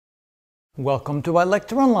Welcome to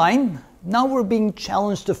iLecture Online. Now we're being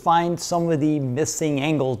challenged to find some of the missing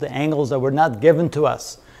angles, the angles that were not given to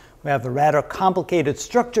us. We have a rather complicated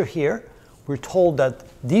structure here. We're told that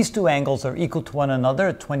these two angles are equal to one another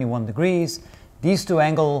at 21 degrees. These two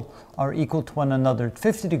angles are equal to one another at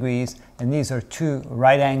 50 degrees, and these are two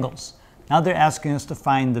right angles. Now they're asking us to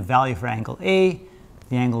find the value for angle A,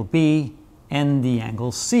 the angle B, and the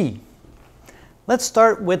angle C. Let's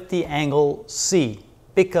start with the angle C,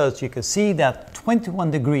 because you can see that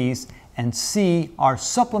 21 degrees and C are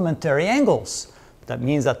supplementary angles. That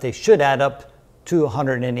means that they should add up to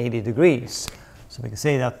 180 degrees. So we can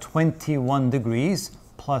say that 21 degrees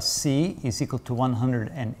plus C is equal to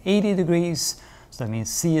 180 degrees. So that means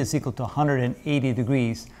C is equal to 180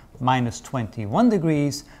 degrees minus 21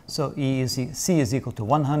 degrees. So C is equal to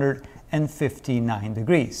 159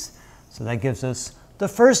 degrees. So that gives us the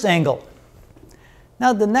first angle.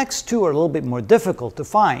 Now the next two are a little bit more difficult to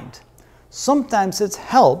find. Sometimes it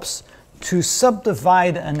helps to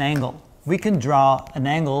subdivide an angle. We can draw an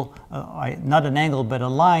angle, not an angle, but a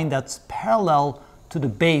line that's parallel to the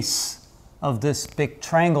base of this big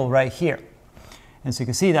triangle right here. And so you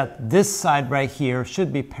can see that this side right here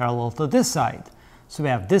should be parallel to this side. So we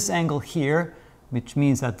have this angle here, which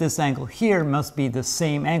means that this angle here must be the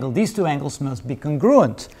same angle. These two angles must be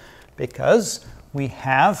congruent because we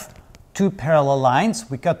have two parallel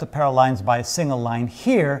lines. We cut the parallel lines by a single line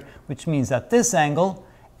here, which means that this angle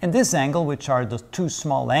and this angle, which are the two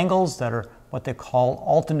small angles that are what they call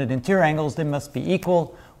alternate interior angles, they must be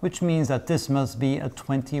equal, which means that this must be a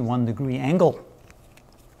 21-degree angle.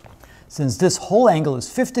 Since this whole angle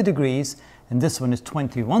is 50 degrees and this one is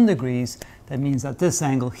 21 degrees, that means that this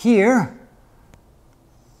angle here,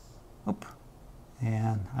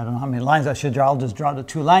 and I don't know how many lines I should draw, I'll just draw the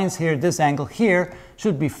two lines here. This angle here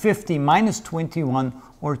should be 50 minus 21,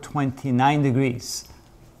 or 29 degrees.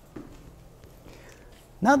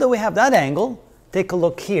 Now that we have that angle, take a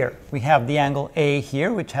look here. We have the angle A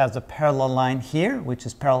here, which has a parallel line here, which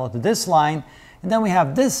is parallel to this line. And then we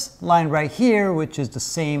have this line right here, which is the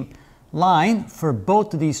same line for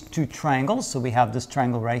both of these two triangles. So we have this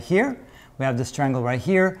triangle right here. We have this triangle right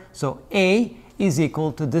here. So A is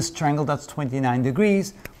equal to this triangle that's 29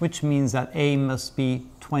 degrees, which means that A must be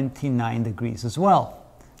 29 degrees as well.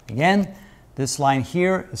 Again, this line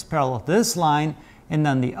here is parallel to this line, and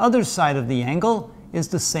then the other side of the angle is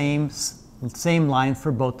the same line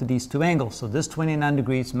for both of these two angles. So this 29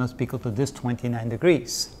 degrees must be equal to this 29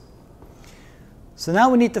 degrees. So now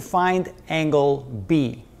we need to find angle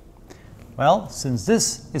B. Well, since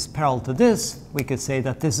this is parallel to this, we could say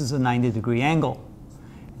that this is a 90-degree angle.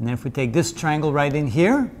 And then if we take this triangle right in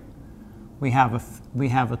here, we have a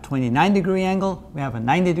 29-degree angle, we have a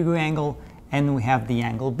 90-degree angle, and we have the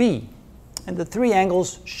angle B. And the three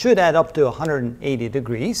angles should add up to 180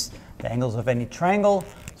 degrees, the angles of any triangle.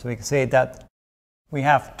 So we can say that we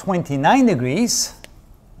have 29 degrees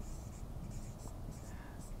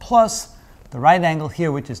plus the right angle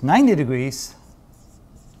here, which is 90 degrees,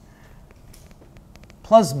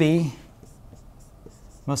 plus B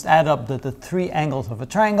must add up the three angles of a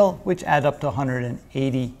triangle, which add up to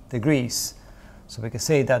 180 degrees. So we can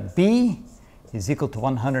say that B is equal to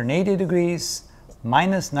 180 degrees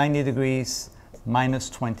minus 90 degrees minus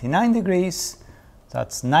 29 degrees.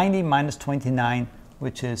 That's 90 minus 29,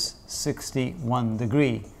 which is 61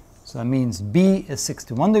 degrees. So that means B is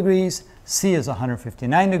 61 degrees, C is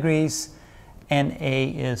 159 degrees, and A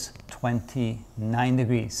is 29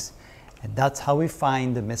 degrees. And that's how we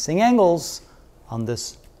find the missing angles on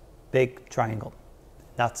this big triangle.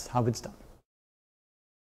 That's how it's done.